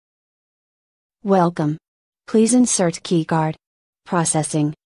Welcome. Please insert keycard.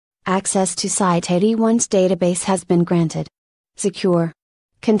 Processing. Access to Site 81's database has been granted. Secure.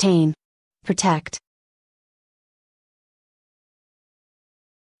 Contain. Protect.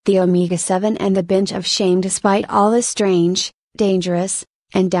 The Omega-7 and the Bench of Shame. Despite all the strange, dangerous,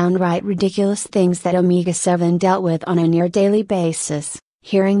 and downright ridiculous things that Omega-7 dealt with on a near-daily basis,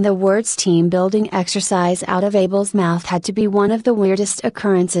 hearing the words team building exercise out of Abel's mouth had to be one of the weirdest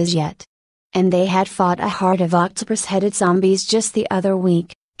occurrences yet. And they had fought a horde of octopus-headed zombies just the other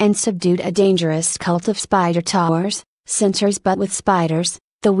week, and subdued a dangerous cult of spider towers, centaurs but with spiders,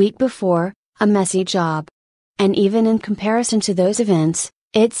 the week before, a messy job. And even in comparison to those events,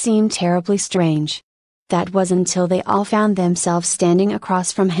 it seemed terribly strange. That was until they all found themselves standing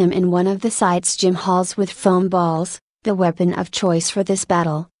across from him in one of the site's gym halls with foam balls, the weapon of choice for this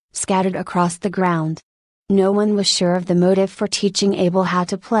battle, scattered across the ground. No one was sure of the motive for teaching Abel how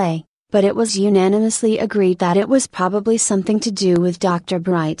to play, but it was unanimously agreed that it was probably something to do with Dr.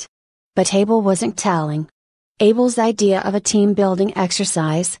 Bright. But Abel wasn't telling. Abel's idea of a team-building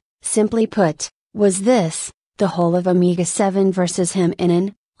exercise, simply put, was this: the whole of Omega-7 versus him in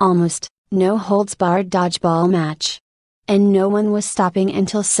an, almost, no-holds-barred dodgeball match. And no one was stopping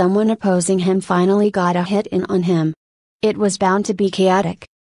until someone opposing him finally got a hit in on him. It was bound to be chaotic.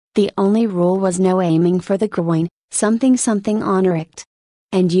 The only rule was no aiming for the groin, something on erect.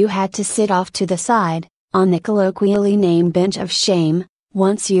 And you had to sit off to the side, on the colloquially named Bench of Shame,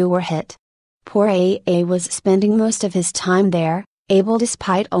 once you were hit. Poor AA was spending most of his time there, Abel,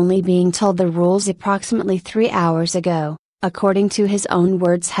 despite only being told the rules approximately 3 hours ago, according to his own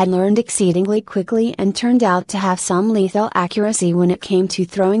words, had learned exceedingly quickly and turned out to have some lethal accuracy when it came to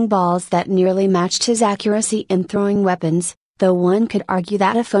throwing balls that nearly matched his accuracy in throwing weapons, though one could argue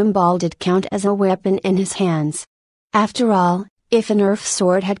that a foam ball did count as a weapon in his hands. After all, if a Nerf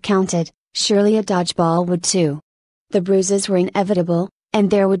sword had counted, surely a dodgeball would too. The bruises were inevitable, and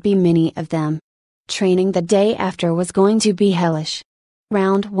there would be many of them. Training the day after was going to be hellish.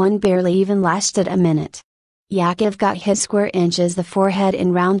 Round 1 barely even lasted a minute. Yakov got hit square inches the forehead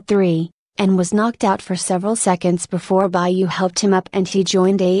in round 3, and was knocked out for several seconds before Bayou helped him up and he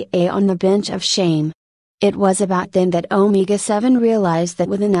joined AA on the Bench of Shame. It was about then that Omega-7 realized that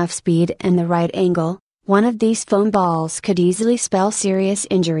with enough speed and the right angle, one of these foam balls could easily spell serious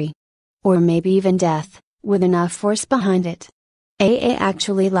injury. Or maybe even death, with enough force behind it. AA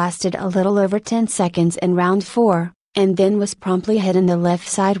actually lasted a little over 10 seconds in round 4, and then was promptly hit in the left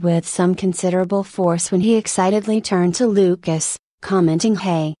side with some considerable force when he excitedly turned to Lucas, commenting,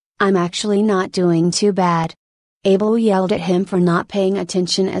 "Hey, I'm actually not doing too bad." Abel yelled at him for not paying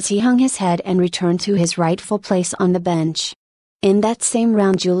attention as he hung his head and returned to his rightful place on the bench. In that same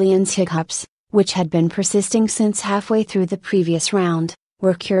round, Julian's hiccups, which had been persisting since halfway through the previous round,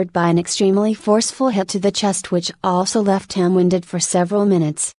 were cured by an extremely forceful hit to the chest which also left him winded for several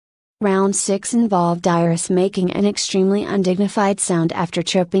minutes. Round 6 involved Iris making an extremely undignified sound after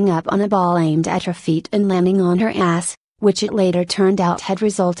tripping up on a ball aimed at her feet and landing on her ass, which it later turned out had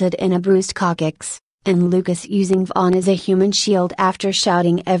resulted in a bruised coccyx, and Lucas using Vaughn as a human shield after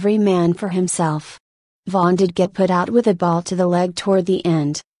shouting "every man for himself." Vaughn did get put out with a ball to the leg toward the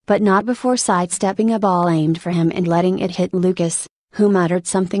end, but not before sidestepping a ball aimed for him and letting it hit Lucas, who muttered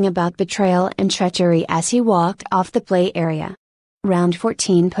something about betrayal and treachery as he walked off the play area. Round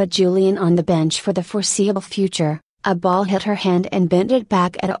 14 put Julian on the bench for the foreseeable future. A ball hit her hand and bent it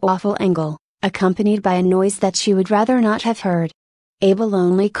back at an awful angle, accompanied by a noise that she would rather not have heard. Abel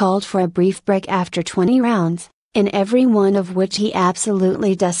only called for a brief break after 20 rounds, in every one of which he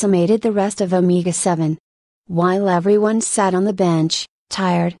absolutely decimated the rest of Omega-7. While everyone sat on the bench,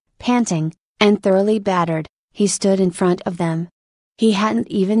 tired, panting, and thoroughly battered, he stood in front of them. He hadn't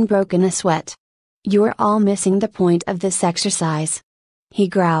even broken a sweat. "You're all missing the point of this exercise," he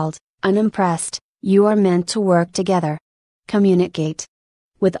growled, unimpressed. "You are meant to work together. Communicate.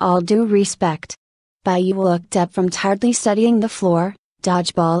 With all due respect." Bayou looked up from tiredly studying the floor.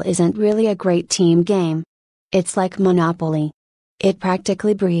 "Dodgeball isn't really a great team game. It's like Monopoly. It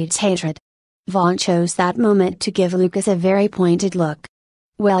practically breeds hatred." Vaughn chose that moment to give Lucas a very pointed look.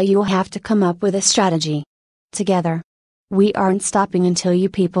 "Well, you'll have to come up with a strategy. Together. We aren't stopping until you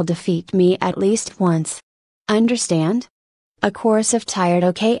people defeat me at least once. Understand?" A chorus of tired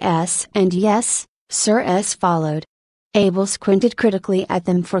OKs and "yes, sir"s followed. Abel squinted critically at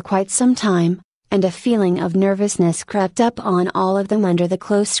them for quite some time, and a feeling of nervousness crept up on all of them under the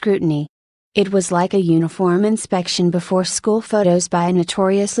close scrutiny. It was like a uniform inspection before school photos by a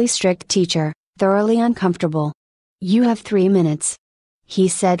notoriously strict teacher, thoroughly uncomfortable. "You have 3 minutes," he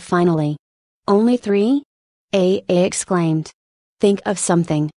said finally. "Only 3? AA exclaimed. "Think of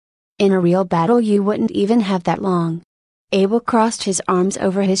something." In a real battle you wouldn't even have that long. Abel crossed his arms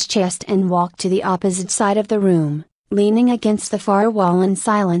over his chest and walked to the opposite side of the room, leaning against the far wall and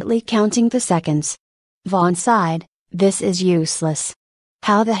silently counting the seconds. Vaughn sighed, "This is useless.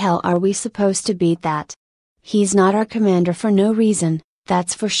 How the hell are we supposed to beat that? He's not our commander for no reason,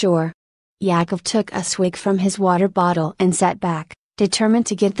 that's for sure." Yakov took a swig from his water bottle and sat back, determined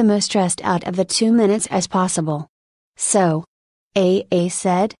to get the most rest out of the 2 minutes as possible. "So," A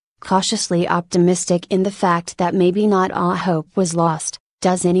said, cautiously optimistic in the fact that maybe not all hope was lost,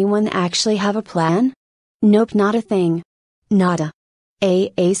 "does anyone actually have a plan?" "Nope, not a thing. Nada."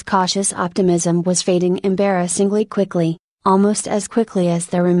 A's cautious optimism was fading embarrassingly quickly, almost as quickly as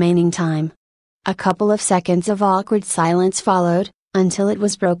the remaining time. A couple of seconds of awkward silence followed, until it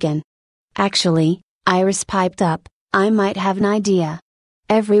was broken. "Actually," Iris piped up, "I might have an idea.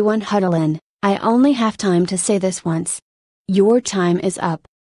 Everyone huddle in, I only have time to say this once. Your time is up."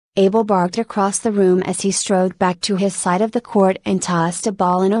 Abel barked across the room as he strode back to his side of the court and tossed a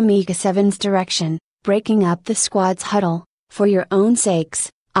ball in Omega-7's direction, breaking up the squad's huddle. "For your own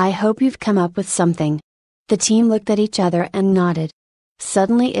sakes, I hope you've come up with something." The team looked at each other and nodded.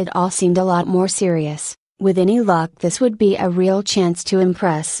 Suddenly it all seemed a lot more serious. With any luck this would be a real chance to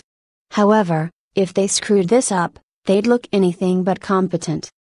impress. However, if they screwed this up, they'd look anything but competent.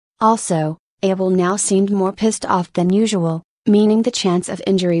 Also, Abel now seemed more pissed off than usual, meaning the chance of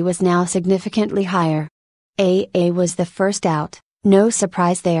injury was now significantly higher. A was the first out, no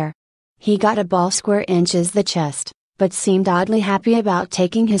surprise there. He got a ball square inches the chest, but seemed oddly happy about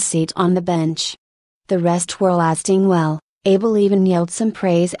taking his seat on the bench. The rest were lasting well. Abel even yelled some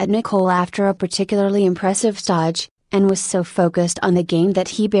praise at Nicole after a particularly impressive dodge, and was so focused on the game that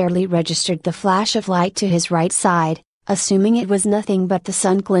he barely registered the flash of light to his right side, assuming it was nothing but the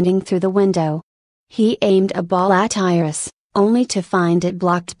sun glinting through the window. He aimed a ball at Iris, only to find it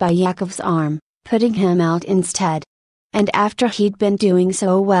blocked by Yakov's arm, putting him out instead. And after he'd been doing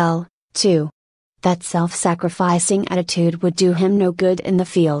so well, too. That self-sacrificing attitude would do him no good in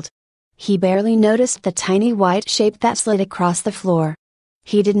the field. He barely noticed the tiny white shape that slid across the floor.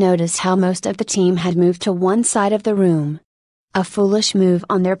 He did notice how most of the team had moved to one side of the room. A foolish move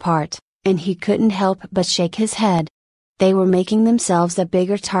on their part, and he couldn't help but shake his head. They were making themselves a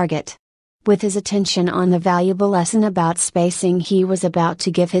bigger target. With his attention on the valuable lesson about spacing he was about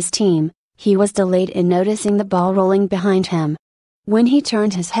to give his team, he was delayed in noticing the ball rolling behind him. When he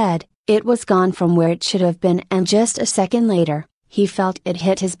turned his head, it was gone from where it should have been, and just a second later, he felt it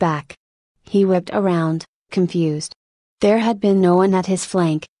hit his back. He whipped around, confused. There had been no one at his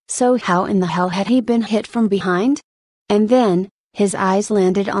flank, so how in the hell had he been hit from behind? And then, his eyes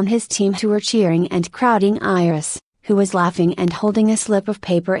landed on his team who were cheering and crowding Iris, who was laughing and holding a slip of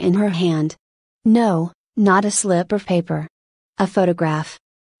paper in her hand. No, not a slip of paper. A photograph.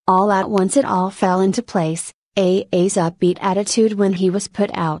 All at once it all fell into place, A's upbeat attitude when he was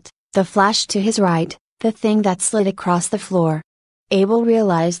put out, the flash to his right, the thing that slid across the floor. Abel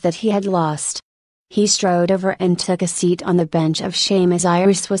realized that he had lost. He strode over and took a seat on the bench of shame as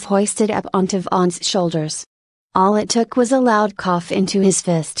Iris was hoisted up onto Vaughn's shoulders. All it took was a loud cough into his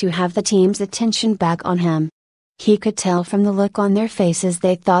fist to have the team's attention back on him. He could tell from the look on their faces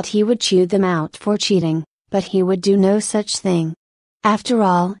they thought he would chew them out for cheating, but he would do no such thing. After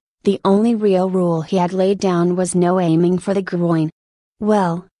all, the only real rule he had laid down was no aiming for the groin.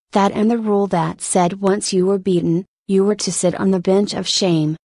 Well, that and the rule that said once you were beaten, you were to sit on the bench of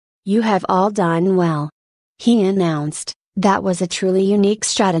shame. "You have all done well," he announced. That was a truly unique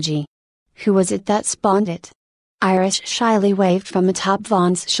strategy. Who was it that spawned it? Iris shyly waved from atop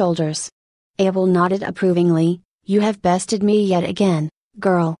Vaughn's shoulders. Abel nodded approvingly. "You have bested me yet again,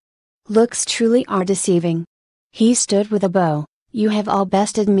 girl. Looks truly are deceiving." He stood with a bow. "You have all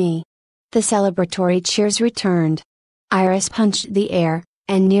bested me." The celebratory cheers returned. Iris punched the air,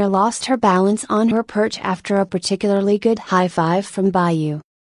 and near lost her balance on her perch after a particularly good high five from Bayou.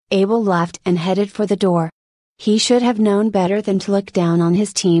 Abel laughed and headed for the door. He should have known better than to look down on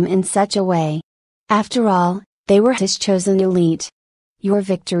his team in such a way. After all, they were his chosen elite. "Your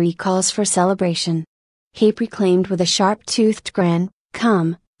victory calls for celebration," he proclaimed with a sharp-toothed grin.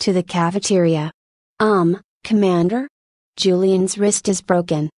 "Come, to the cafeteria." Commander? Julian's wrist is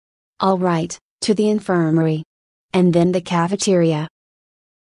broken." "All right, to the infirmary. And then the cafeteria."